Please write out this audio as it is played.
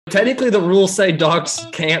Technically, the rules say dogs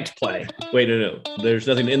can't play. Wait, no. There's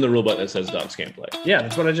nothing in the rule book that says dogs can't play. Yeah,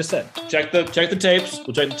 that's what I just said. Check the tapes.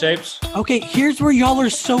 We'll check the tapes. Okay, here's where y'all are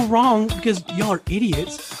so wrong because y'all are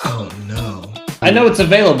idiots. Oh, no. I know it's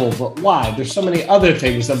available, but why? There's so many other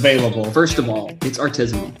things available. First of all, it's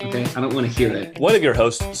artisanal, okay? I don't want to hear it. One of your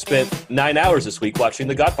hosts spent 9 hours this week watching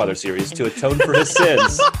the Godfather series to atone for his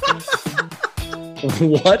sins.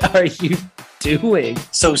 What are you doing?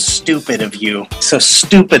 So stupid of you. So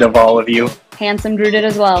stupid of all of you. Handsome Drew did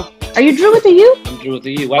as well. Are you Drew with a U? I'm Drew with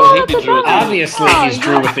the U. Why would he be Drew with the U? Obviously, he's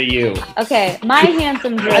Drew with the U. Okay, my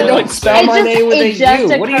handsome Drew. I don't spell my name with a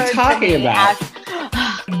U. What are you occurred to talking me about?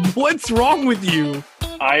 What's wrong with you?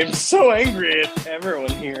 I'm so angry at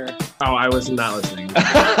everyone here. Oh, I was not listening.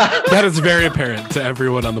 That is very apparent to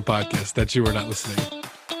everyone on the podcast that you were not listening.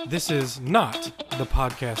 This is not the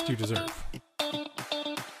podcast you deserve.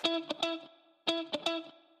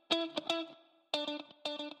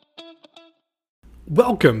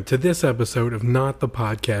 Welcome to this episode of Not the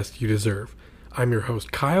Podcast You Deserve. I'm your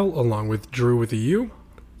host, Kyle, along with Drew with a U.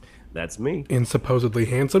 That's me. And supposedly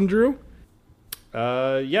handsome Drew.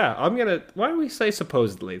 Yeah, I'm gonna. Why do we say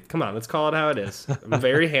supposedly? Come on, let's call it how it is. I'm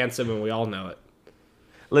very handsome, and we all know it.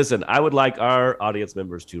 Listen, I would like our audience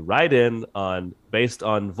members to write in based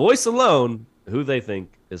on voice alone, who they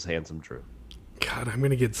think is handsome Drew. God, I'm going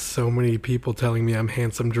to get so many people telling me I'm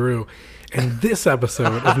handsome Drew. And this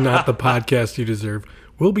episode of Not the Podcast You Deserve,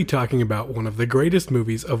 we'll be talking about one of the greatest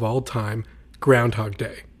movies of all time, Groundhog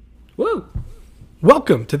Day. Woo!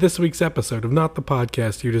 Welcome to this week's episode of Not the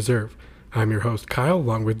Podcast You Deserve. I'm your host, Kyle,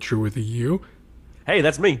 along with Drew with a U. Hey,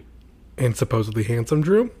 that's me. And supposedly handsome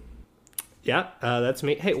Drew. Yeah, that's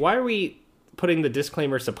me. Hey, why are we putting the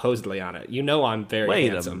disclaimer supposedly on it? You know I'm very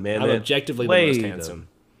handsome. Wait a minute. I'm objectively the most handsome.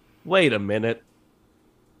 Wait a minute.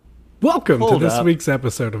 Welcome to Hold this up. week's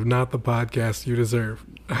episode of Not the Podcast You Deserve.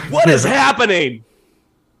 What is happening?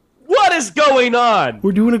 What is going on?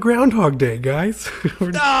 We're doing a Groundhog Day, guys. It's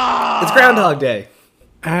Groundhog Day.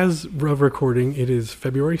 As of recording, it is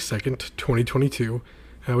February 2nd, 2022,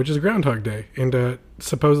 which is Groundhog Day. And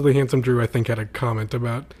supposedly handsome Drew, I think, had a comment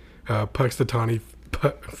about Puxtatani.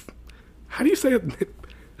 How do you say it?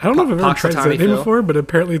 I don't know if I've ever tried to say that name before, but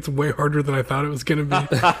apparently it's way harder than I thought it was going to be.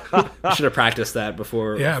 I should have practiced that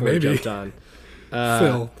before, Yeah, before maybe. we jumped on.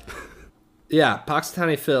 Phil. Yeah,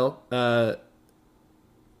 Puxtatani Phil.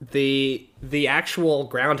 The actual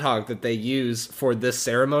groundhog that they use for this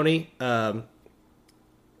ceremony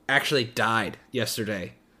actually died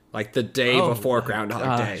yesterday, like the day before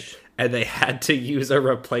Groundhog Day, and they had to use a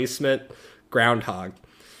replacement groundhog.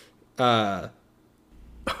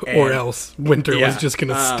 Or else Winter yeah, was just going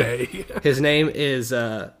to stay. His name is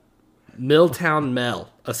Milltown Mel.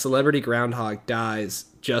 A celebrity groundhog dies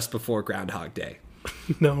just before Groundhog Day.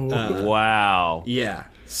 No. Wow. Yeah.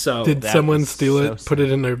 So Did that someone is steal so it, put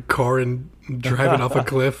it in a car, and drive it off a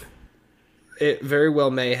cliff? it very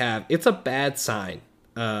well may have. It's a bad sign.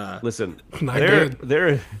 Listen, Not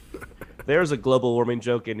good. there's a global warming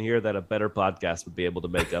joke in here that a better podcast would be able to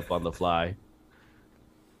make up on the fly.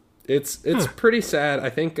 It's pretty sad. I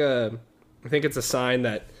think it's a sign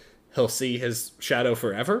that he'll see his shadow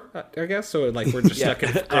forever, I guess. So like we're just stuck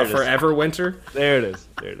in there it is. forever winter. There it is.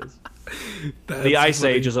 That's The Ice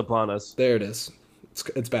funny. Age is upon us. There it is.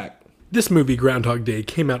 It's back. This movie, Groundhog Day,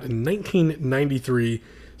 came out in 1993,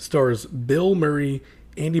 stars Bill Murray,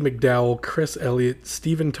 Andy McDowell, Chris Elliott,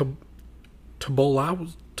 Stephen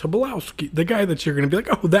Tobolowsky, the guy that you're going to be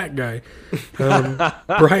like, oh, that guy.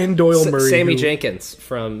 Brian Doyle Murray. Sammy who- Jenkins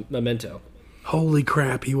from Memento. Holy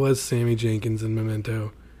crap, he was Sammy Jenkins in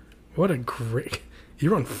Memento. What a great...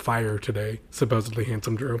 You're on fire today, supposedly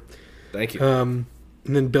handsome Drew. Thank you. And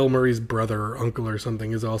then Bill Murray's brother or uncle or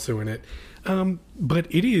something is also in it. But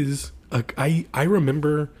it is... I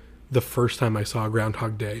remember the first time I saw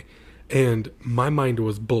Groundhog Day, and my mind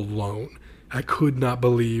was blown. I could not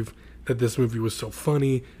believe that this movie was so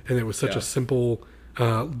funny, and it was such a simple...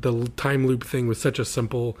 the time loop thing was such a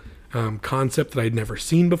simple concept that I'd never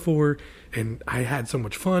seen before, and I had so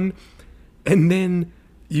much fun. And then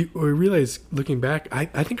I realized, looking back,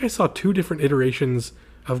 I think I saw two different iterations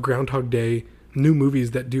of Groundhog Day, new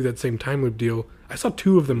movies that do that same time loop deal. I saw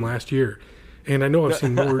two of them last year, and I know I've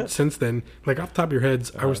seen more since then. Like, off the top of your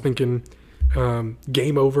heads, I was thinking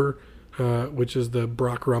Game Over, which is the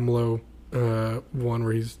Brock Rumlow one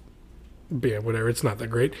where he's... Yeah, whatever, it's not that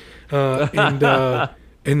great. And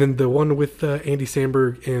then the one with Andy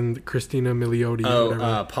Samberg and Christina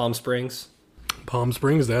Milioti. Palm Springs. Palm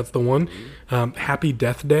Springs, that's the one. Happy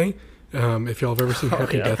Death Day. If y'all have ever seen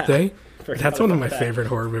Happy Death Day, that's one of my favorite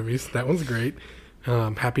horror movies. That one's great.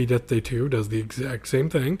 Happy Death Day 2 does the exact same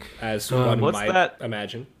thing. As one what's might that?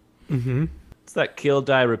 imagine. Mm-hmm. It's that Kill,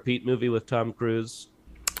 Die, Repeat movie with Tom Cruise.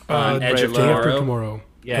 Edge of Day After Tomorrow. Tomorrow.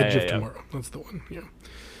 Yeah, Edge yeah, of yeah. Tomorrow. That's the one. Yeah.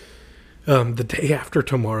 The Day After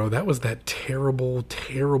Tomorrow. That was that terrible,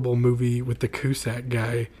 terrible movie with the Cusack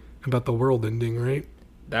guy about the world ending, right?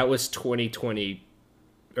 That was 2020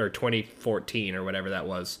 or 2014 or whatever that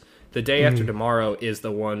was. The Day After Tomorrow is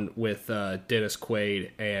the one with Dennis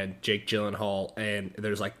Quaid and Jake Gyllenhaal, and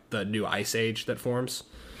there's like the new Ice Age that forms.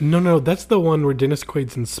 No, that's the one where Dennis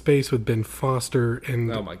Quaid's in space with Ben Foster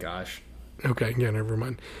and... Oh my gosh. Okay, yeah, never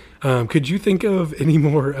mind. Could you think of any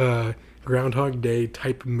more Groundhog Day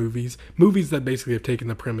type movies? Movies that basically have taken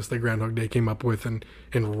the premise that Groundhog Day came up with and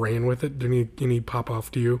ran with it? Did any pop off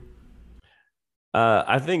to you?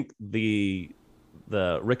 I think the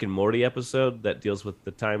Rick and Morty episode that deals with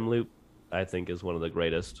the time loop, I think, is one of the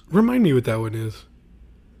greatest. Remind me what that one is.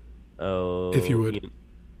 Oh, If you would.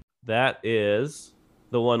 That is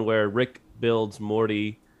the one where Rick builds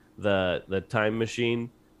Morty the time machine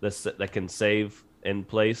that can save in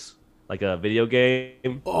place, like a video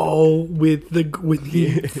game. Oh, when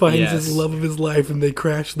he finds Yes. his love of his life and they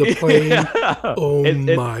crash the plane. Oh It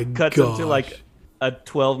my cuts gosh. into like a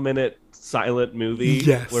 12-minute silent movie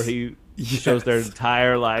Yes. where he Yes. shows their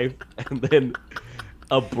entire life and then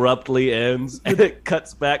abruptly ends, and it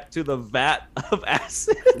cuts back to the vat of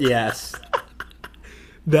acid. Yes.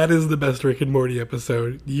 That is the best Rick and Morty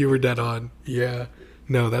episode. You were dead on. Yeah.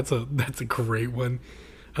 No, that's a great one.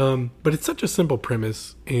 But it's such a simple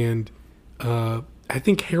premise, and I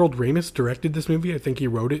think Harold Ramis directed this movie. I think he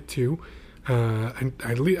wrote it too.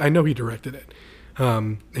 I know he directed it.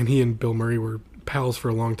 And he and Bill Murray were pals for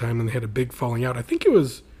a long time, and they had a big falling out. I think it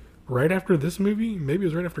was right after this movie. Maybe it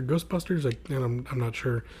was right after Ghostbusters. I'm not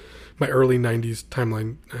sure. My early 90s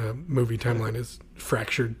timeline, movie timeline is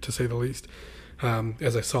fractured, to say the least,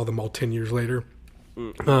 as I saw them all 10 years later.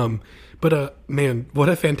 But man, what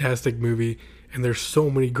a fantastic movie. And there's so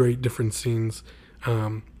many great different scenes.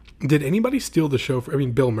 Did anybody steal the show?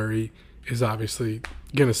 Bill Murray is obviously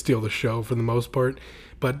going to steal the show for the most part.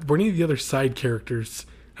 But were any of the other side characters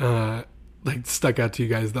stuck out to you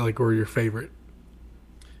guys that were your favorite?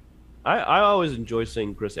 I always enjoy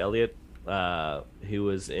seeing Chris Elliott. He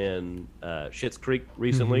was in Schitt's Creek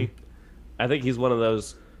recently. I think he's one of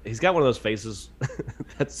those. He's got one of those faces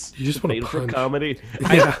that's You just wanna made for punch. comedy.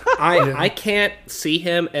 I can't see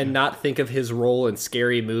him and not think of his role in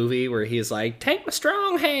Scary Movie where he's like, "Take my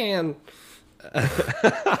strong hand."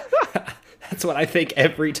 That's what I think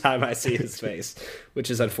every time I see his face, which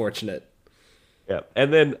is unfortunate. Yeah,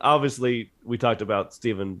 and then obviously we talked about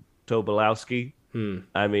Stephen Tobolowsky.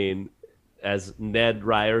 I mean, as Ned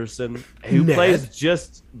Ryerson, who Ned? plays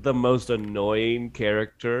just the most annoying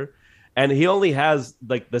character, and he only has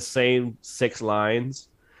the same 6 lines,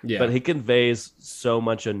 Yeah. but he conveys so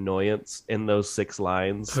much annoyance in those 6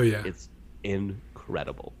 lines. Oh, yeah. It's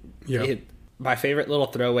incredible. Yeah. My favorite little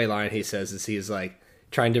throwaway line he says is he's like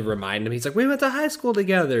trying to remind him. He's like, "We went to high school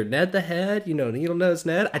together. Ned the head. You don't know it's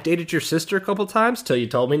Ned. I dated your sister a couple times till you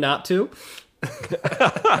told me not to."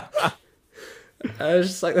 I was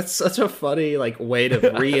just like, that's such a funny way to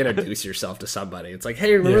reintroduce yourself to somebody. It's like,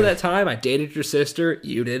 "Hey, remember that time I dated your sister?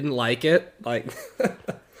 You didn't like it." But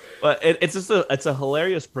it's a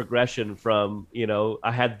hilarious progression from,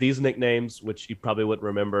 I had these nicknames, which you probably wouldn't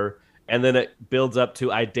remember, and then it builds up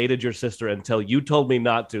to I dated your sister until you told me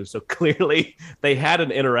not to. So clearly they had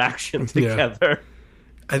an interaction together.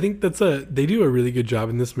 I think they do a really good job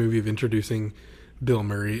in this movie of introducing Bill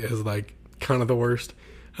Murray as kind of the worst.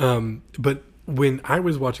 But when I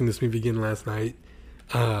was watching this movie again last night,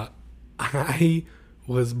 I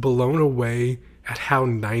was blown away at how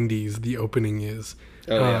 90s the opening is.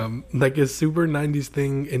 Oh, yeah. A super 90s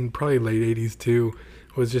thing, and probably late 80s too,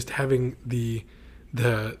 was just having the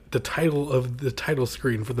title of the title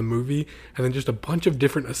screen for the movie, and then just a bunch of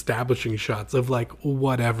different establishing shots of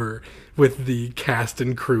whatever with the cast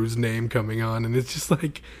and crew's name coming on, and it's just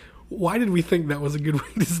why did we think that was a good way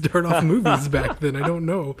to start off movies back then? I don't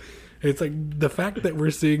know. It's the fact that we're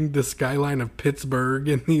seeing the skyline of Pittsburgh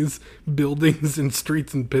and these buildings and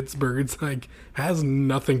streets in Pittsburgh, it's has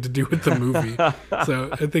nothing to do with the movie. So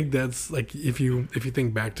I think that's if you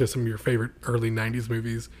think back to some of your favorite early 90s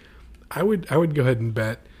movies, I would go ahead and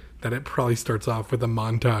bet that it probably starts off with a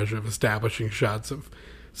montage of establishing shots of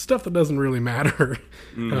stuff that doesn't really matter.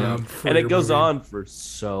 And it goes on for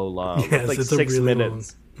so long. Yes, it's it's 6 really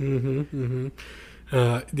minutes.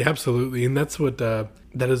 Absolutely, and that's what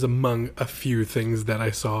that is among a few things that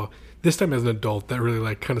I saw this time as an adult that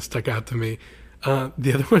really kind of stuck out to me.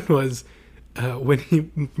 The other one was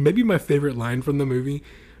when maybe my favorite line from the movie,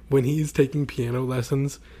 when he's taking piano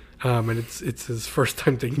lessons, and it's his first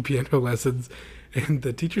time taking piano lessons, And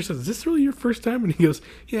the teacher says, "Is this really your first time?" And he goes,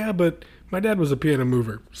 "Yeah, but my dad was a piano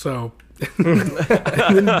mover, so." And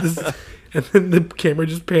then the camera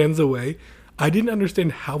just pans away. I didn't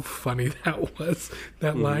understand how funny that was.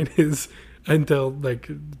 That line is until like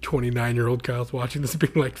 29-year-old Kyle's watching this,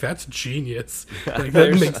 being like, "That's genius." Like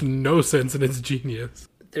that makes no sense, and it's genius.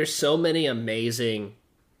 There's so many amazing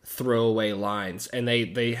throwaway lines, and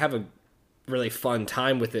they have a really fun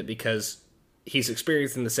time with it because he's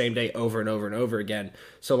experiencing the same day over and over and over again.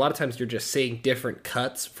 So a lot of times you're just seeing different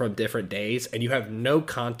cuts from different days, and you have no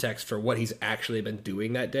context for what he's actually been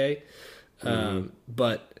doing that day.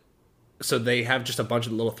 But so they have just a bunch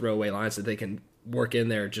of little throwaway lines that they can work in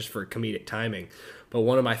there just for comedic timing. But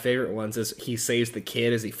one of my favorite ones is he saves the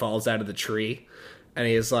kid as he falls out of the tree, and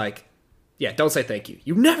he is like, "Yeah, don't say thank you.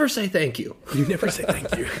 You never say thank you. You never say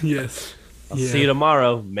thank you." Yes. I'll see you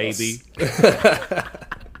tomorrow, maybe.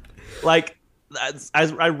 Like,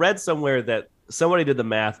 I read somewhere that somebody did the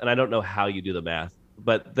math, and I don't know how you do the math,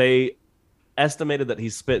 but they estimated that he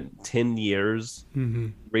spent 10 years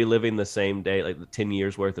reliving the same day, like the 10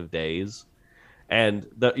 years worth of days. And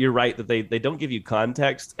you're right that they don't give you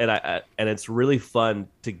context, and it's really fun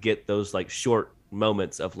to get those like short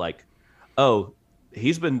moments of like, oh,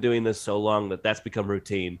 he's been doing this so long that's become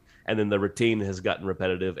routine, and then the routine has gotten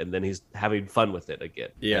repetitive, and then he's having fun with it again.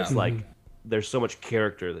 Yeah. And it's like there's so much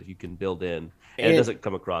character that you can build in, and it doesn't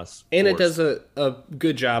come across. And forced. it does a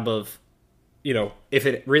good job of, if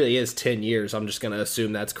it really is 10 years, I'm just going to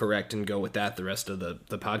assume that's correct and go with that the rest of the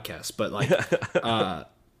podcast. But like,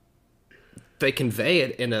 they convey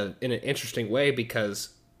it in an interesting way because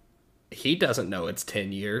he doesn't know it's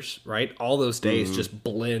 10 years, right? All those days just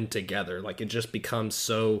blend together. Like it just becomes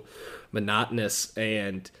so monotonous,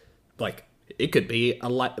 and like it could be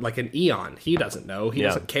like an eon. He doesn't know. He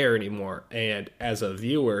doesn't care anymore. And as a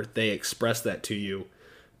viewer, they express that to you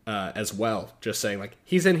as well. Just saying like,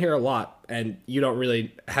 he's in here a lot, and you don't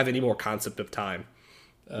really have any more concept of time.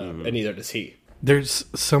 And neither does he. There's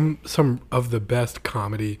some of the best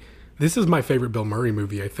comedy. This is my favorite Bill Murray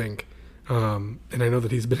movie, I think. And I know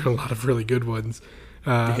that he's been in a lot of really good ones.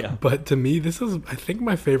 But to me, this is, I think,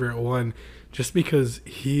 my favorite one just because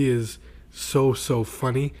he is so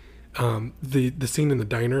funny. The scene in the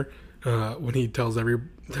diner when he tells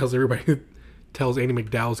everybody, tells Andy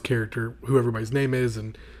McDowell's character who everybody's name is,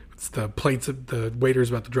 and it's the plates, the waiter's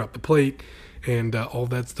about to drop the plate, and all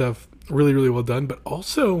that stuff. Really, really well done. But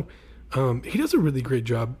also, he does a really great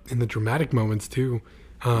job in the dramatic moments too.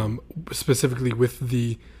 Specifically with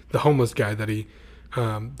the homeless guy that he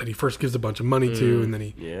first gives a bunch of money to, and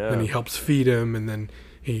then he helps feed him, and then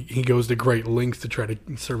he goes to great lengths to try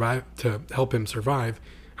to help him survive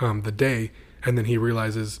the day, and then he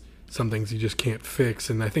realizes some things he just can't fix.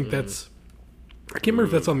 And I think that's, I can't remember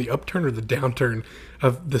if that's on the upturn or the downturn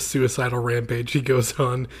of the suicidal rampage he goes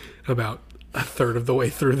on about a third of the way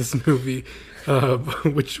through this movie,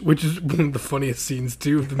 which is one of the funniest scenes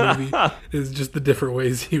too of the movie. Is just the different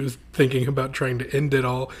ways he was thinking about trying to end it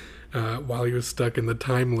all while he was stuck in the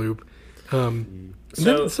time loop.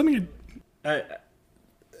 So something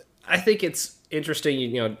I think it's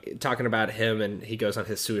interesting, talking about him, and he goes on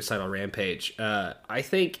his suicidal rampage. I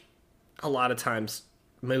think a lot of times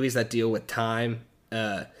movies that deal with time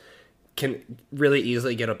can really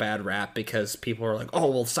easily get a bad rap because people are like,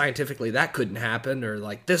 oh, well, scientifically that couldn't happen, or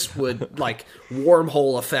like this would like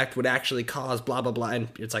wormhole effect would actually cause blah blah blah. And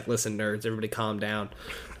it's like, listen, nerds, everybody calm down.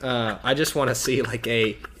 I just want to see like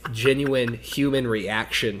a genuine human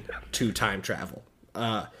reaction to time travel,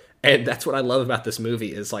 and that's what I love about this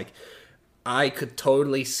movie is like, I could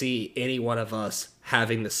totally see any one of us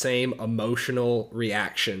having the same emotional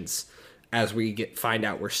reactions as we find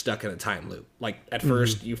out we're stuck in a time loop. Like at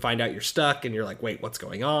first you find out you're stuck and you're like, wait, what's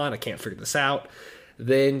going on? I can't figure this out.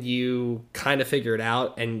 Then you kind of figure it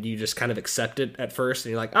out and you just kind of accept it at first.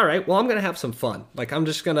 And you're like, all right, well, I'm going to have some fun. Like I'm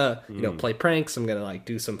just going to, play pranks. I'm going to like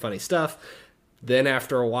do some funny stuff. Then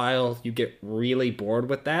after a while you get really bored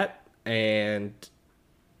with that, and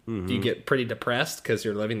you get pretty depressed because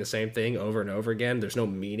you're living the same thing over and over again. There's no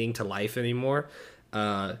meaning to life anymore.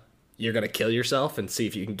 You're going to kill yourself and see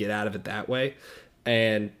if you can get out of it that way.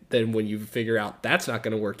 And then when you figure out that's not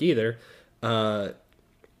going to work either,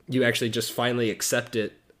 you actually just finally accept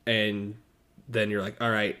it. And then you're like,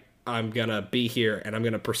 all right, I'm going to be here and I'm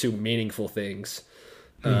going to pursue meaningful things,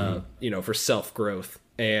 for self-growth.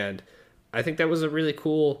 And I think that was a really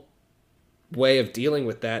cool way of dealing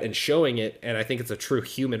with that and showing it. And I think it's a true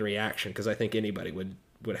human reaction because I think anybody would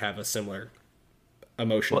have a similar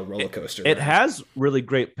emotional roller coaster. It has really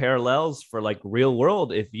great parallels for like real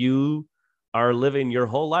world. If you are living your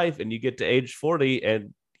whole life and you get to age 40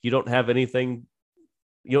 and you don't have anything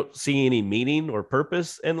you don't see any meaning or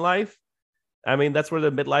purpose in life, I mean, that's where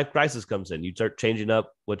the midlife crisis comes in. You start changing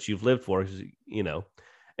up what you've lived for. You know,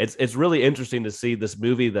 it's really interesting to see this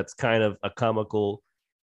movie that's kind of a comical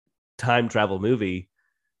time travel movie,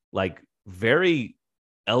 like very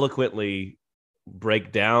eloquently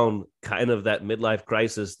break down kind of that midlife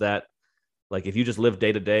crisis that, like, if you just live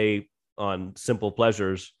day to day on simple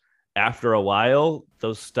pleasures, after a while,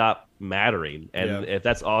 those stop mattering. And if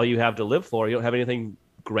that's all you have to live for, you don't have anything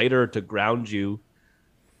greater to ground you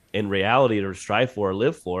in reality to strive for or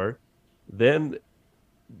live for, then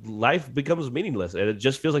life becomes meaningless. And it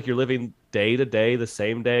just feels like you're living day to day, the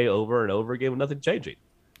same day over and over again with nothing changing.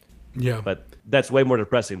 Yeah. But that's way more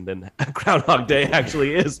depressing than Groundhog Day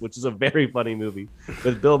actually is, which is a very funny movie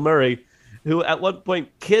with Bill Murray, who at one point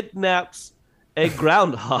kidnaps a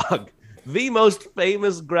groundhog, the most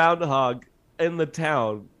famous groundhog in the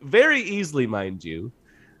town, very easily, mind you,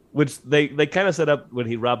 which they kind of set up when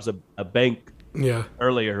he robs a bank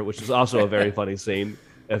earlier, which is also a very funny scene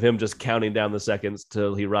of him just counting down the seconds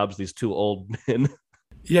till he robs these two old men.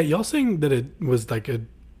 Yeah, y'all saying that it was like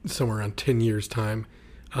somewhere around 10 years time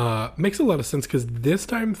makes a lot of sense, because this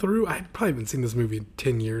time through, I probably haven't seen this movie in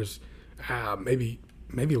 10 years, maybe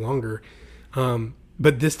longer.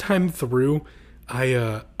 But this time through,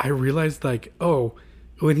 I realized, like, oh,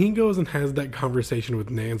 when he goes and has that conversation with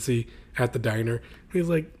Nancy at the diner, he's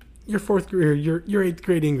like, your your eighth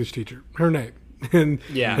grade English teacher, her name. And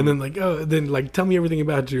then like, oh, then like, tell me everything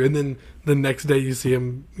about you. And then the next day you see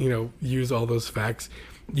him, use all those facts.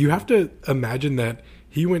 You have to imagine that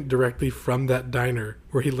he went directly from that diner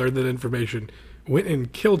where he learned that information, went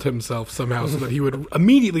and killed himself somehow so that he would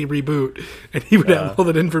immediately reboot and he would have all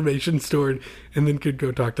that information stored and then could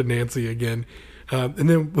go talk to Nancy again. And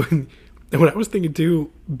then when I was thinking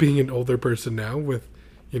too, being an older person now with,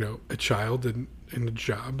 a child and a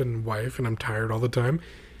job and wife, and I'm tired all the time,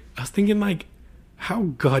 I was thinking, like, how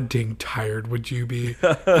goddamn tired would you be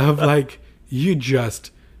of, like, you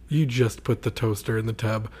just put the toaster in the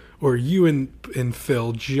tub, or you and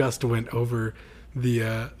Phil just went over the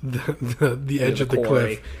edge of the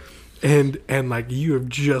cliff, and like, you have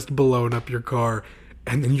just blown up your car,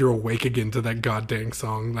 and then you're awake again to that goddamn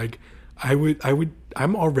song. Like,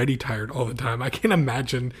 I'm already tired all the time. I can't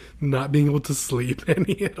imagine not being able to sleep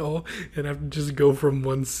any at all, and have to just go from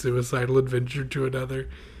one suicidal adventure to another.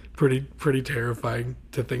 Pretty terrifying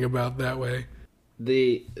to think about that way.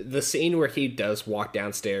 The scene where he does walk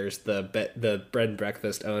downstairs, the bread and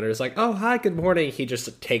breakfast owner is like, "Oh, hi, good morning." He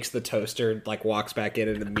just takes the toaster, like, walks back in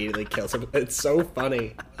and immediately kills him. It's so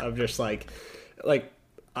funny. I'm just like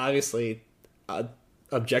obviously,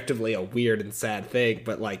 objectively a weird and sad thing,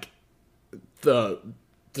 but like the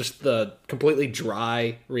completely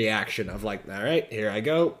dry reaction of, like, all right, here I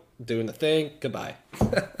go, doing the thing, goodbye.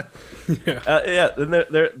 And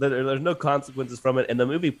there's no consequences from it, and the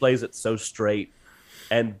movie plays it so straight,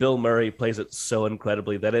 and Bill Murray plays it so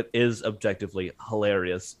incredibly that it is objectively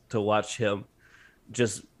hilarious to watch him,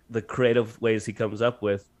 just the creative ways he comes up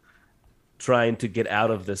with trying to get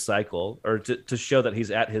out of this cycle, or to show that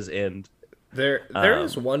he's at his end. There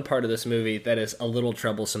is one part of this movie that is a little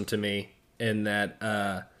troublesome to me, in that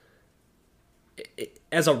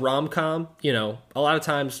as a rom-com, a lot of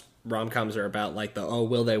times rom-coms are about, like, the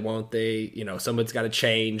will they, won't they, someone's got to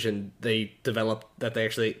change, and they develop that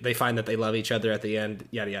they find that they love each other at the end,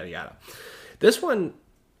 yada yada yada. This one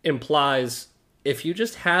implies, if you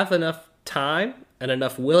just have enough time and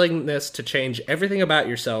enough willingness to change everything about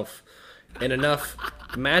yourself, and enough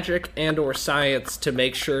magic and or science to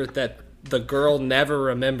make sure that the girl never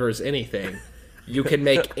remembers anything, you can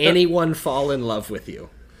make anyone fall in love with you.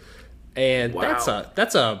 And that's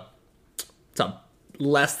a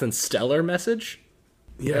less than stellar message.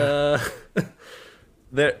 Yeah.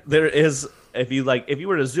 There is, if you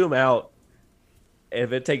were to zoom out,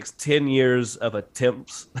 if it takes 10 years of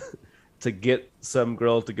attempts to get some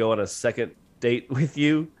girl to go on a second date with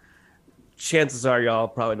you, chances are y'all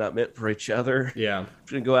probably not meant for each other. Yeah. I'm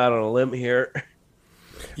gonna go out on a limb here.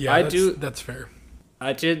 Yeah, that's fair.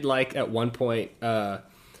 I did like, at one point,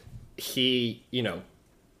 he,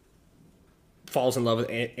 falls in love with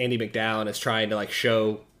Andy McDowell and is trying to, like,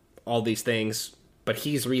 show all these things, but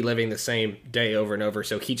he's reliving the same day over and over.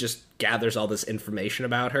 So he just gathers all this information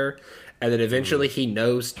about her, and then eventually he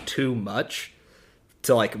knows too much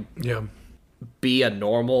to, like, be a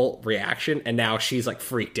normal reaction. And now she's, like,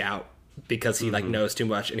 freaked out because he like knows too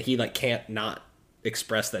much, and he, like, can't not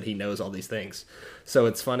express that he knows all these things. So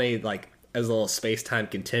it's funny, like, as a little space-time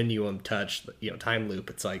continuum touch, time loop.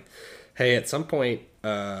 It's like, hey, at some point,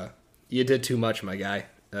 you did too much, my guy.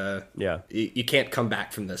 You can't come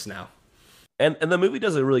back from this now. And the movie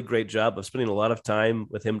does a really great job of spending a lot of time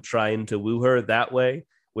with him trying to woo her that way,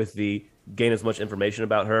 with the gain as much information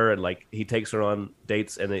about her, and like he takes her on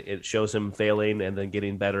dates and it shows him failing and then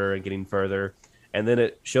getting better and getting further, and then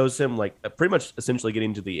it shows him like pretty much essentially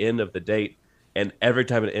getting to the end of the date, and every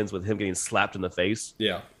time it ends with him getting slapped in the face.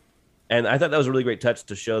 Yeah. And I thought that was a really great touch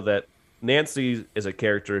to show that Nancy is a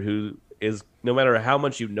character who is, no matter how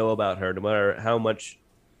much you know about her, no matter how much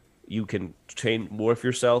you can change more of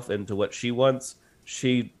yourself into what she wants,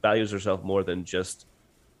 she values herself more than just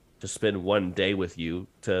to spend one day with you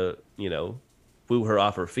to, woo her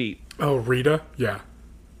off her feet. Oh, Rita? Yeah.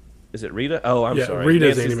 Is it Rita? Oh, I'm sorry.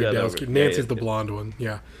 Rita's Nancy's Annie McDowell's. Nancy's the blonde one.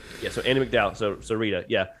 Yeah. Yeah, so Annie McDowell. So Rita,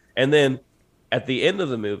 yeah. And then at the end of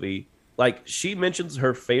the movie, like she mentions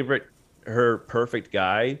her perfect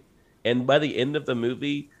guy, and by the end of the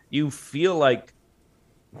movie, you feel like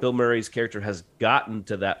Bill Murray's character has gotten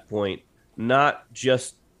to that point, not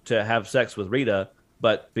just to have sex with Rita,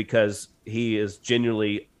 but because he is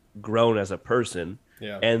genuinely grown as a person.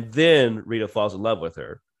 Yeah. And then Rita falls in love with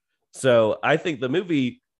her. So I think the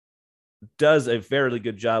movie does a fairly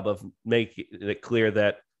good job of making it clear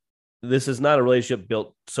that this is not a relationship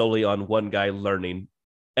built solely on one guy learning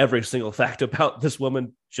every single fact about this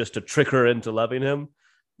woman just to trick her into loving him,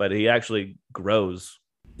 but he actually grows.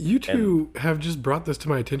 You two have just brought this to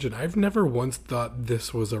my attention. I've never once thought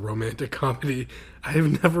this was a romantic comedy. I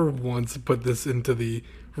have never once put this into the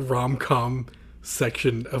rom-com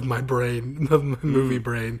section of my brain, of my movie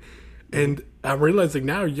brain. And I'm realizing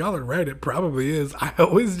now, y'all are right, it probably is. I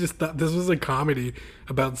always just thought this was a comedy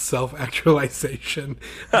about self-actualization.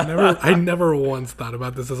 I never once thought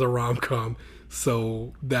about this as a rom-com,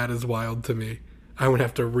 so that is wild to me. I would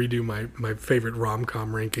have to redo my favorite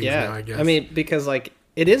rom-com rankings now, I guess. I mean, because, like,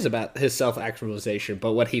 it is about his self-actualization,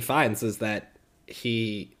 but what he finds is that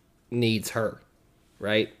he needs her,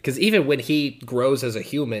 right? Because even when he grows as a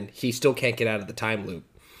human, he still can't get out of the time loop.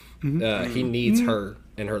 He needs her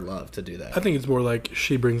and her love to do that. I think it's more like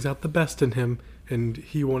she brings out the best in him, and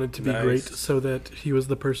he wanted to be great so that he was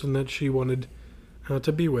the person that she wanted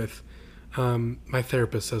to be with. My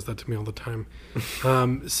therapist says that to me all the time.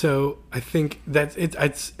 So I think that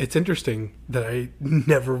it's interesting that I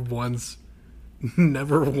never one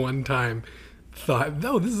time thought,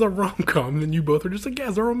 no, this is a rom-com. And then you both are just like, yeah,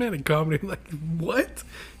 it's a romantic comedy. Like, what?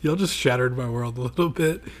 Y'all just shattered my world a little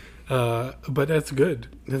bit. But that's good.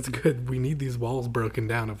 That's good. We need these walls broken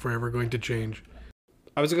down if we're ever going to change.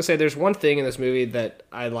 I was going to say, there's one thing in this movie that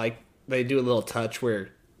I like. They do a little touch where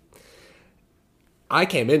I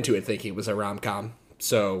came into it thinking it was a rom-com,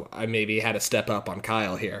 so I maybe had to step up on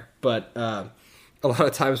Kyle here. But a lot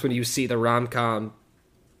of times when you see the rom-com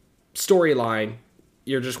storyline,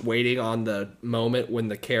 you're just waiting on the moment when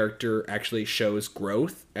the character actually shows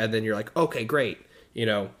growth, and then you're like, okay, great.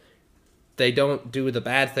 They don't do the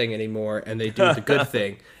bad thing anymore, and they do the good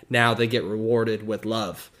thing. Now they get rewarded with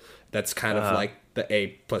love. That's kind of like the A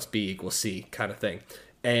plus B equals C kind of thing.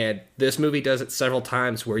 And this movie does it several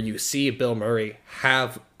times where you see Bill Murray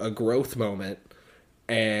have a growth moment,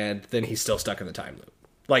 and then he's still stuck in the time loop.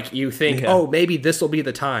 Like, you think, oh, maybe this will be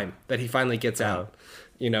the time that he finally gets out.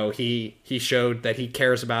 He showed that he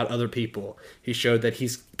cares about other people. He showed that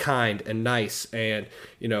he's kind and nice and,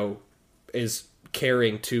 is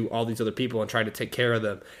caring to all these other people and trying to take care of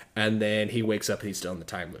them. And then he wakes up and he's still in the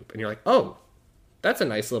time loop. And you're like, oh, that's a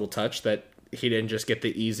nice little touch that he didn't just get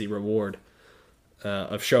the easy reward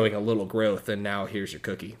of showing a little growth, and now here's your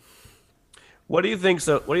cookie. What do you think's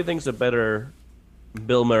a better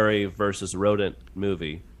Bill Murray versus Rodent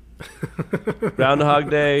movie?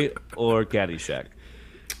 Groundhog Day or Caddyshack?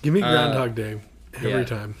 Give me Groundhog Day every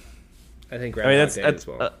time. I think Groundhog Day as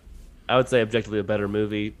well. I would say objectively a better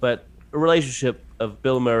movie, but a relationship of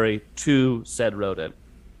Bill Murray to said rodent.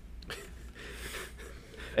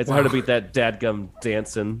 It's hard to beat that dadgum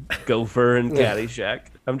dancing gopher and Caddyshack.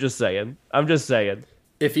 I'm just saying.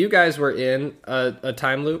 If you guys were in a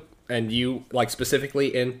time loop, and you, like,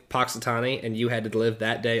 specifically in Punxsutawney, and you had to live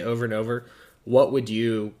that day over and over, what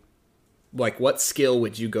skill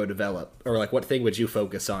would you go develop? Or, like, what thing would you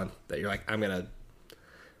focus on that you're like, I'm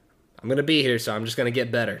gonna be here, so I'm just gonna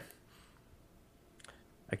get better?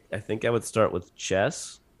 I think I would start with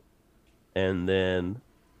chess, and then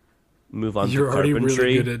move on You're to carpentry. You're already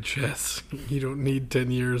really good at chess. You don't need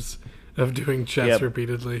 10 years of doing chess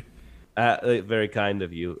repeatedly. Very kind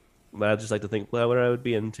of you. But I'd just like to think where I would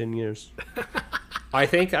be in 10 years. I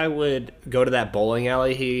think I would go to that bowling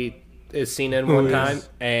alley he is seen in one time,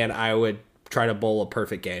 and I would try to bowl a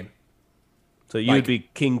perfect game. So you would be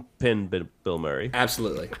Kingpin Bill Murray.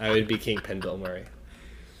 Absolutely. I would be Kingpin Bill Murray.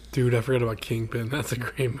 Dude, I forgot about Kingpin. That's a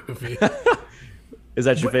great movie. Is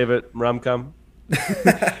that your favorite rom-com?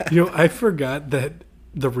 I forgot that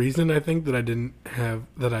the reason I think that I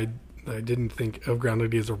didn't think of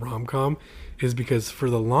Groundhog Day as a rom-com is because for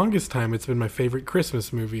the longest time it's been my favorite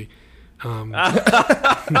Christmas movie. Featured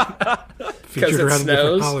around a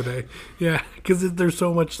different holiday. Yeah, because there's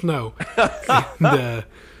so much snow. And,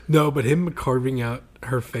 no, but him carving out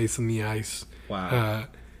her face in the ice. Wow.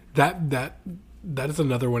 That is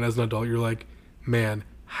another one as an adult. You're like, man,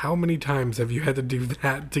 how many times have you had to do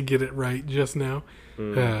that to get it right just now?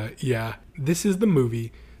 Yeah, this is the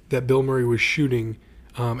movie that Bill Murray was shooting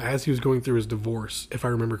as he was going through his divorce, if I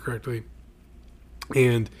remember correctly.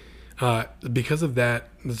 And because of that,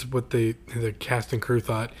 this is what the cast and crew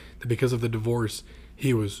thought, that because of the divorce,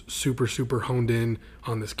 he was super, super honed in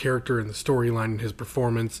on this character and the storyline and his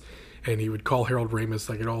performance. And he would call Harold Ramis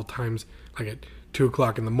like at all times, like at 2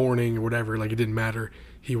 o'clock in the morning or whatever, like it didn't matter.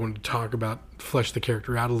 He wanted to talk about, flesh the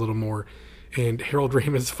character out a little more. And Harold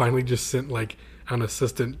Ramis finally just sent like an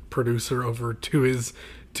assistant producer over to his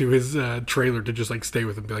trailer to just like stay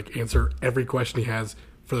with him, be like, answer every question he has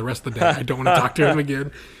for the rest of the day. I don't want to talk to him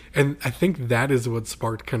again. And I think that is what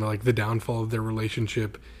sparked kind of like the downfall of their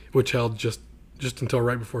relationship, which held just until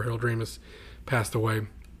right before Harold Ramis passed away.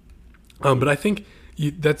 But I think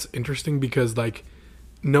that's interesting because like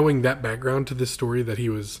knowing that background to this story, that he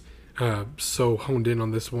was so honed in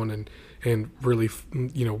on this one and really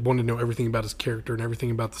wanted to know everything about his character and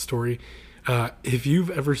everything about the story. If you've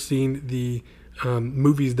ever seen the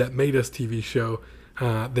Movies That Made Us TV show,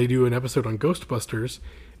 they do an episode on Ghostbusters,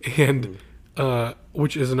 and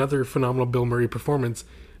which is another phenomenal Bill Murray performance.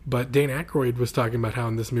 But Dan Aykroyd was talking about how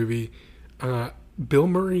in this movie, Bill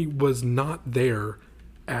Murray was not there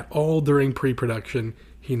at all during pre-production.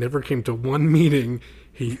 He never came to one meeting.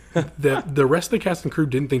 The rest of the cast and crew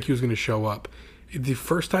didn't think he was going to show up. The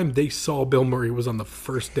first time they saw Bill Murray was on the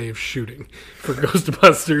first day of shooting for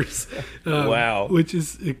Ghostbusters. Wow. Which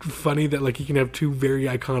is funny that like he can have two very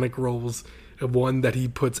iconic roles, one that he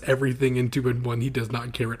puts everything into and one he does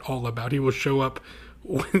not care at all about. He will show up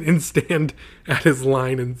and stand at his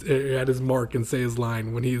line and at his mark and say his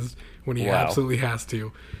line when he absolutely has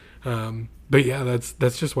to. But yeah,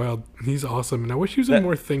 that's just wild. He's awesome, and I wish he was in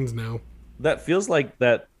more things now. That feels like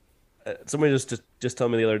that. Somebody just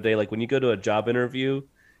told me the other day, like when you go to a job interview,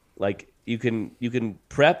 like you can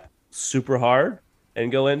prep super hard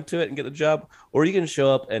and go into it and get the job, or you can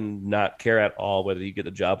show up and not care at all whether you get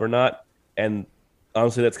the job or not. And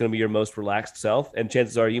honestly, that's going to be your most relaxed self, and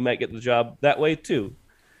chances are you might get the job that way too.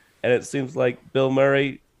 And it seems like Bill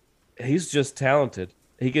Murray, he's just talented.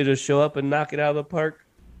 He could just show up and knock it out of the park.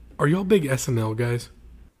 Are y'all big SNL guys?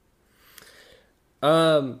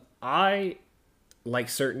 I like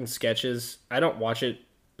certain sketches. I don't watch it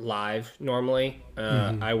live normally.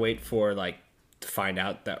 I wait for like to find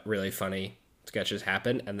out that really funny sketches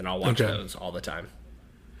happen, and then I'll watch those all the time.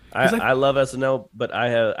 I love SNL, but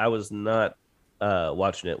I was not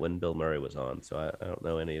watching it when Bill Murray was on, so I don't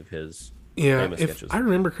know any of his famous sketches. If I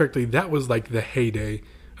remember correctly, that was like the heyday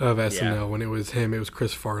of SNL when it was him. It was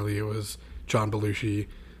Chris Farley. It was John Belushi.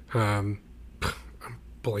 I'm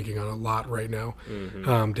blanking on a lot right now.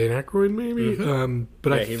 Dan Aykroyd maybe.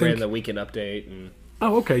 But I think he ran the Weekend Update. And...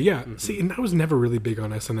 Oh, okay, yeah. See, and I was never really big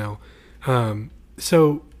on SNL.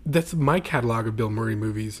 So that's my catalog of Bill Murray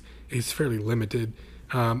movies is fairly limited.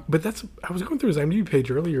 But I was going through his IMDb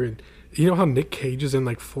page earlier, and you know how Nick Cage is in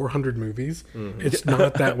like 400 movies? It's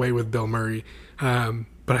not that way with Bill Murray.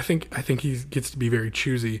 But I think he gets to be very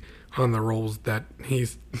choosy on the roles that he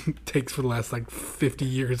takes for the last like 50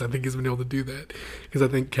 years. I think he's been able to do that because I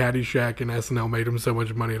think Caddyshack and SNL made him so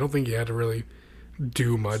much money. I don't think he had to really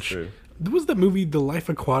do much. There was that movie, The Life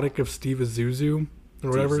Aquatic of Steve Zissou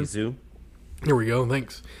or whatever. Zissou. Here we go.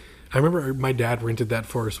 Thanks. I remember my dad rented that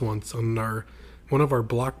for us once on one of our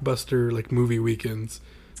Blockbuster like movie weekends.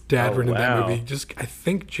 Dad rented that movie I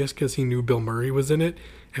think just because he knew Bill Murray was in it,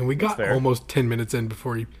 and we got almost 10 minutes in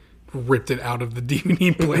before he ripped it out of the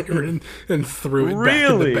DVD player and threw it back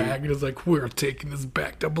in the bag. And was like, we're taking this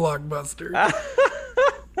back to Blockbuster.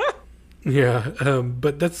 Yeah,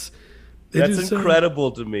 but that's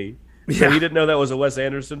incredible to me. So he didn't know that was a Wes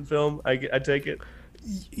Anderson film, I take it?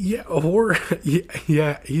 Yeah,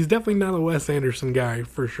 he's definitely not a Wes Anderson guy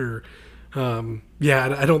for sure.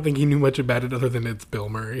 I don't think he knew much about it other than it's Bill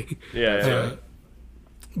Murray.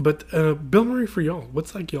 But Bill Murray for y'all,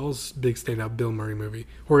 what's like y'all's big standout Bill Murray movie?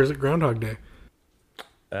 Or is it Groundhog Day?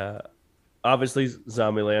 Obviously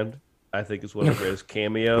Zombieland, I think is one of the greatest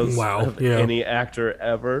cameos of any actor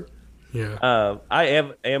ever. Yeah.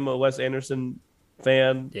 I am a Wes Anderson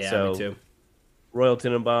fan. Yeah, so me too. Royal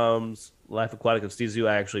Tenenbaums, Life Aquatic of Steve Zissou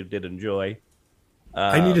I actually did enjoy.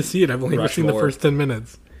 I need to see it. I've only ever seen the Rushmore. first 10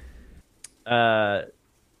 minutes.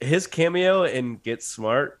 His cameo in Get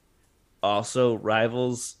Smart also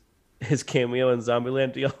rivals his cameo in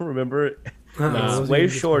Zombieland. Do y'all remember? It's way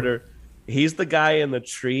shorter. He's the guy in the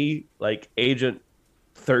tree, like Agent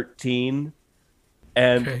 13,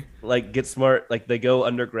 and like Get Smart, like they go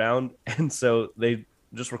underground, and so they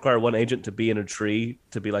just require one agent to be in a tree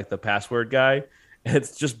to be like the password guy. And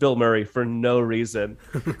it's just Bill Murray for no reason.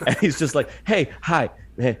 And he's just like, hey, hi,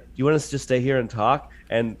 man, do you want us to just stay here and talk?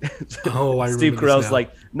 And I Steve remember Carell's this now.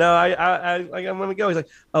 like, no, I'm going to go. He's like,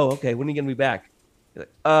 oh, okay, when are you going to be back? He's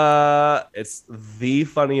like, it's the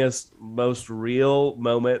funniest, most real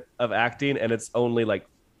moment of acting, and it's only like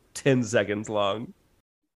 10 seconds long.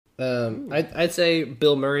 I'd say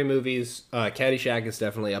Bill Murray movies. Caddyshack is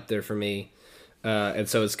definitely up there for me, and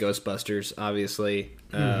so is Ghostbusters, obviously.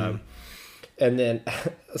 And then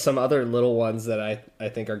some other little ones that I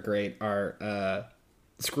think are great are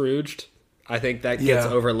Scrooged. I think that gets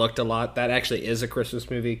overlooked a lot. That actually is a Christmas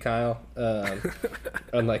movie, Kyle.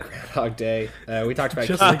 Unlike Groundhog Day, we talked about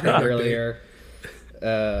Just Keith like earlier.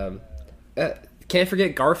 Can't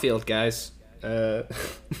forget Garfield, guys.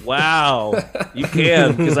 Wow, you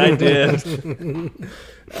can, because I did.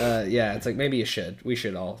 Yeah, it's like maybe you should. We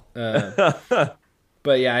should all.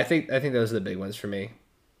 But yeah, I think those are the big ones for me.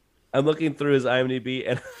 I'm looking through his IMDb,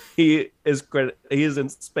 and he is in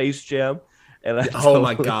Space Jam. And I Oh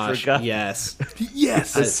my totally gosh! forgot. Yes,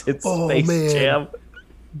 It's Oh, Space man. Jam.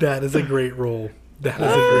 That is a great role. That is a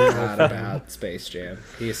I great role. forgot about Space Jam.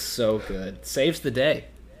 He is so good. Saves the day.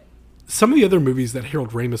 Some of the other movies that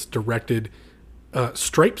Harold Ramis directed,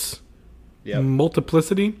 Stripes, Yep.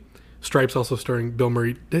 Multiplicity. Stripes also starring Bill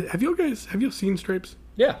Murray. Have you seen Stripes?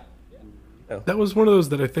 Yeah. That was one of those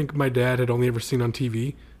that I think my dad had only ever seen on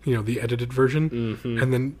TV, the edited version.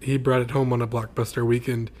 And then he brought it home on a Blockbuster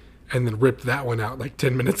weekend and then ripped that one out like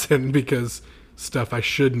 10 minutes in because stuff I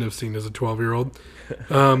shouldn't have seen as a 12-year-old.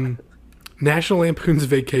 National Lampoon's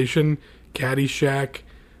Vacation, Caddyshack.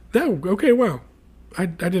 Wow. I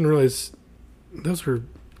didn't realize those were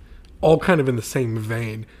all kind of in the same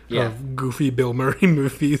vein of goofy Bill Murray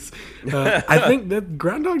movies. I think that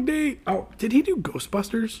Groundhog Day... Oh, did he do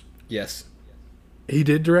Ghostbusters? Yes. He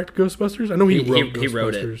did direct Ghostbusters? I know he wrote Ghostbusters. He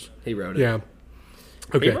wrote it. He wrote it. Yeah.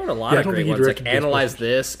 Okay. He wrote a lot I of don't great think he ones, like directed Analyze Ghostbusters.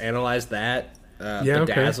 This, Analyze That, okay.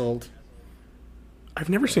 Bedazzled. I've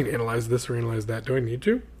never seen Analyze This or Analyze That. Do I need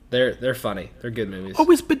to? They're funny. They're good movies. Oh,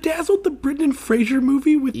 is Bedazzled the Brendan Fraser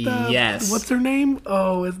movie with the... Yes. What's her name?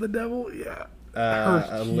 Oh, is the devil? Yeah.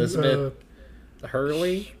 Elizabeth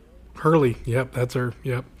Hurley. Hurley. Yep, that's her.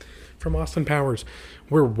 Yep. From Austin Powers.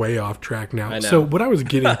 We're way off track now. I know. So what I was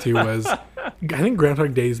getting to was, I think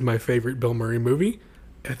Groundhog Day is my favorite Bill Murray movie.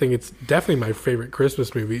 I think it's definitely my favorite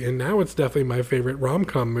Christmas movie, and now it's definitely my favorite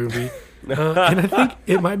rom-com movie. And I think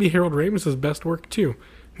it might be Harold Ramis's best work too.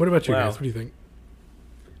 What about you guys? What do you think?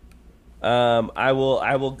 I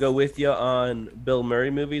will go with you on Bill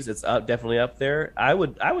Murray movies. It's definitely up there. I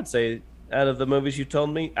would say out of the movies you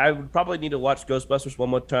told me, I would probably need to watch Ghostbusters one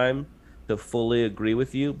more time to fully agree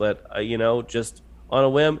with you. But just on a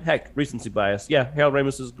whim, heck, recency bias. Yeah, Harold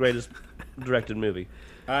Ramis's greatest directed movie.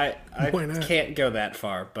 I Why not? can't go that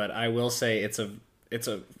far, but I will say it's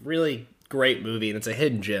a really great movie, and it's a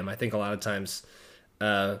hidden gem. I think a lot of times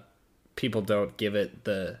people don't give it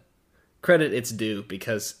the credit it's due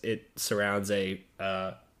because it surrounds a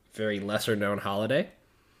very lesser known holiday.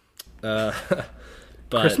 But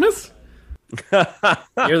Christmas?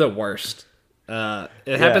 you're the worst.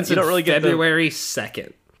 It happens you in don't really get February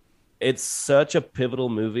 2nd. It's such a pivotal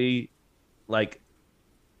movie. Like,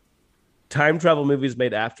 time travel movies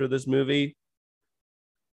made after this movie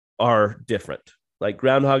are different. Like,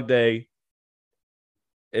 Groundhog Day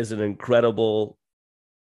is an incredible,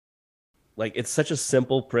 like, it's such a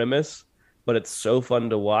simple premise, but it's so fun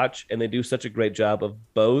to watch, and they do such a great job of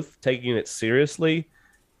both taking it seriously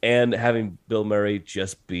and having Bill Murray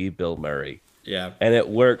just be Bill Murray. Yeah. And it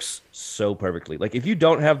works so perfectly. Like, if you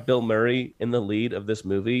don't have Bill Murray in the lead of this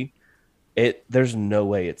movie, there's no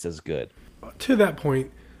way it's as good. To that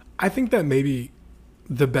point, I think that maybe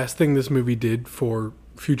the best thing this movie did for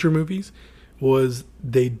future movies was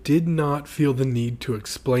they did not feel the need to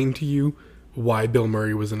explain to you why Bill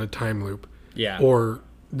Murray was in a time loop. Yeah. Or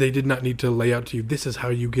they did not need to lay out to you, this is how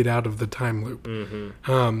you get out of the time loop.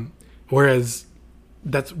 Whereas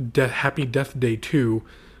that's Happy Death Day 2,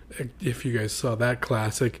 if you guys saw that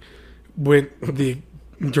classic, went the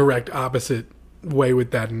direct opposite way with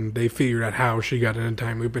that, and they figured out how she got in a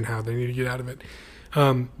time loop and how they need to get out of it.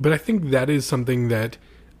 But I think that is something that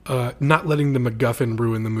not letting the MacGuffin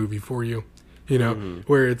ruin the movie for you,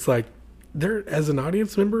 where it's like there as an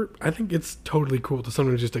audience member, I think it's totally cool to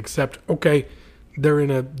sometimes just accept, okay, they're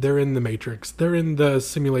in the Matrix, they're in the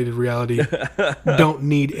simulated reality, don't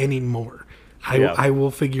need any more. I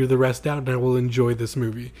will figure the rest out and I will enjoy this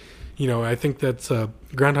movie. You know, I think that's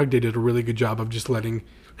Groundhog Day did a really good job of just letting,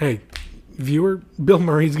 hey, viewer, Bill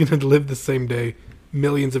Murray's going to live the same day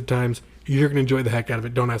millions of times. You're going to enjoy the heck out of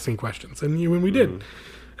it. Don't ask any questions. And when we did.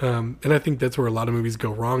 And I think that's where a lot of movies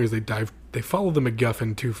go wrong is they follow the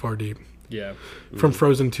MacGuffin too far deep. Yeah. From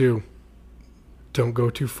Frozen 2, don't go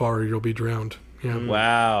too far or you'll be drowned. Yeah.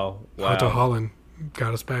 Wow. Otto Holland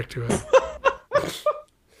got us back to it.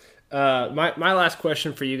 My last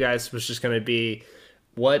question for you guys was just going to be,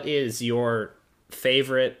 what is your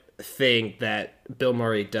favorite thing that Bill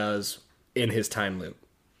Murray does in his time loop?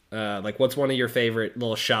 Like, what's one of your favorite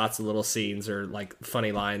little shots, little scenes, or like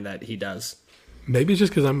funny line that he does? Maybe it's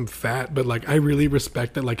just because I'm fat, but like I really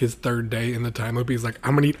respect that. Like his third day in the time loop, he's like,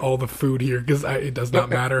 "I'm gonna eat all the food here because it does not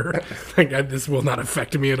matter. This will not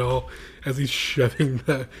affect me at all." As he's shoving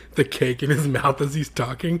the cake in his mouth as he's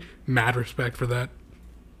talking, mad respect for that.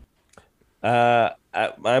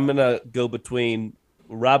 I'm gonna go between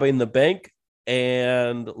robbing the bank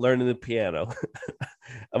and learning the piano.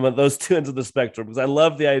 I'm on those two ends of the spectrum because I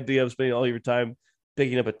love the idea of spending all your time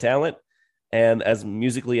picking up a talent. And as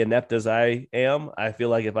musically inept as I am, I feel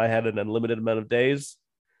like if I had an unlimited amount of days,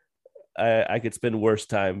 I could spend worse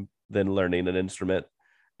time than learning an instrument.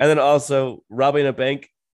 And then also robbing a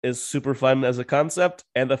bank is super fun as a concept.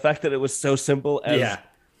 And the fact that it was so simple as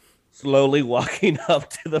slowly walking up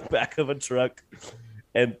to the back of a truck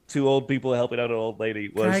and two old people helping out an old lady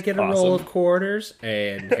was Can I get a awesome. roll of quarters?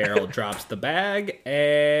 And Harold drops the bag,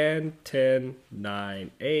 and 10,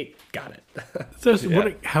 9, 8. Got it.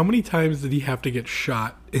 So, how many times did he have to get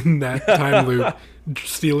shot in that time loop,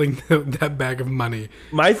 stealing that bag of money?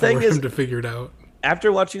 My thing is to figure it out.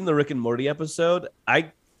 After watching the Rick and Morty episode,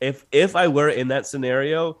 if I were in that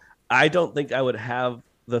scenario, I don't think I would have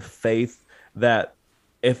the faith that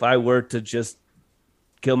if I were to just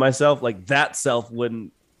kill myself, like that self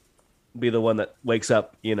wouldn't be the one that wakes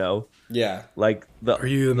up, you know? Yeah. Like are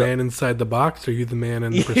you the man inside the box? Or are you the man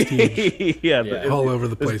in Prestige? yeah. All over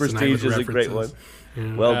the place. Prestige is a great one.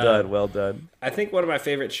 Yeah. Well done. I think one of my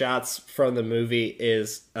favorite shots from the movie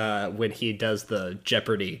is when he does the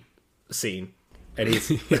Jeopardy scene. And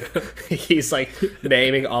he's like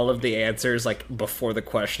naming all of the answers like before the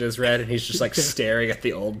question is read, and he's just like staring at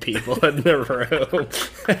the old people in the room.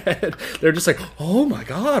 And they're just like, "Oh my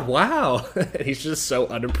god, wow!" And he's just so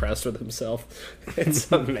unimpressed with himself.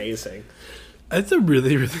 It's amazing. It's a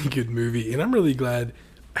really, really good movie, and I'm really glad.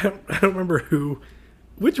 I don't remember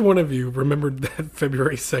which one of you remembered that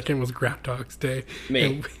February 2nd was Groundhog's Day. Me.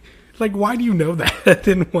 And, like, why do you know that?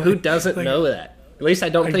 Who doesn't know that? At least I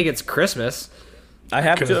don't think it's Christmas. I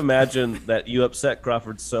have to imagine that you upset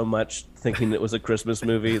Crawford so much thinking it was a Christmas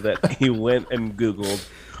movie that he went and Googled,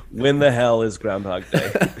 when the hell is Groundhog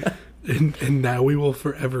Day? and now we will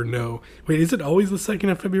forever know. Wait, is it always the 2nd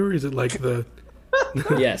of February? Is it like the...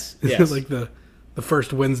 Yes. Is it like the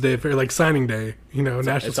first Wednesday of like signing day? You know,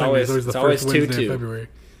 National Signing Day is always the first Wednesday of February.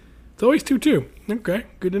 It's always 2/2. Okay,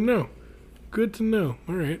 good to know. Good to know.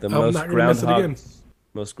 All right. I'm not going to miss it again.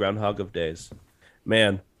 Most Groundhog of days.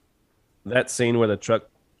 Man. That scene where the truck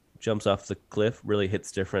jumps off the cliff really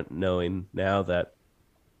hits different, knowing now that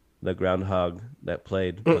the groundhog that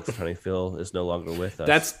played Punxsutawney Phil is no longer with us.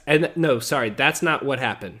 That's not what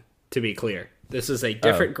happened, to be clear. This is a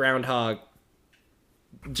different groundhog,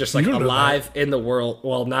 just like alive in the world.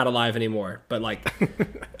 Well, not alive anymore, but like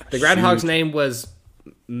the groundhog's name was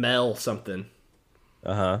Mel something.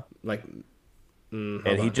 Like,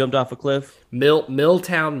 and he jumped off a cliff?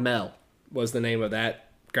 Milltown Mel was the name of that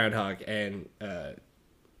groundhog, and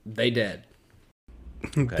they dead.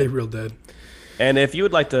 Okay. They real dead. And if you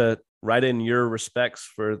would like to write in your respects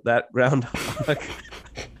for that groundhog,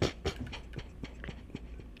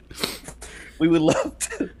 we would love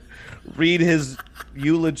to read his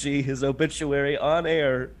eulogy, his obituary on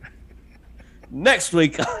air next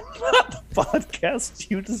week on Not the Podcast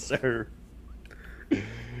You Deserve.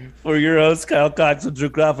 For your hosts, Kyle Cox and Drew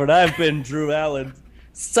Crawford, I've been Drew Allen,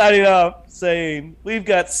 signing off saying we've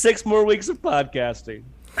got 6 more weeks of podcasting.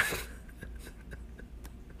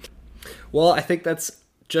 Well, I think that's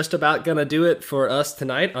just about going to do it for us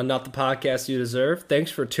tonight on Not the Podcast You Deserve. Thanks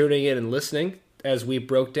for tuning in and listening as we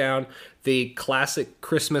broke down the classic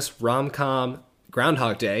Christmas rom-com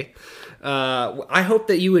Groundhog Day. I hope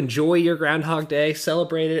that you enjoy your Groundhog Day,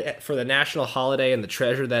 celebrate it for the national holiday and the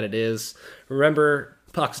treasure that it is. Remember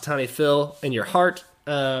Punxsutawney Phil in your heart.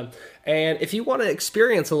 And if you want to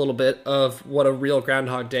experience a little bit of what a real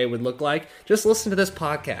Groundhog Day would look like, just listen to this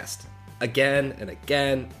podcast. again and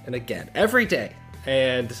again and again every day,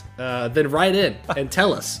 and then write in and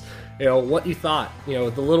tell us, what you thought, the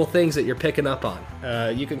little things that you're picking up on.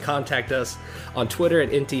 You can contact us on Twitter at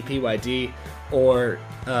ntpyd, or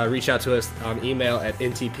reach out to us on email at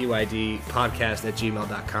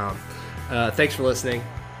ntpydpodcast@gmail.com. Thanks for listening.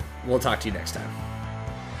 We'll talk to you next time.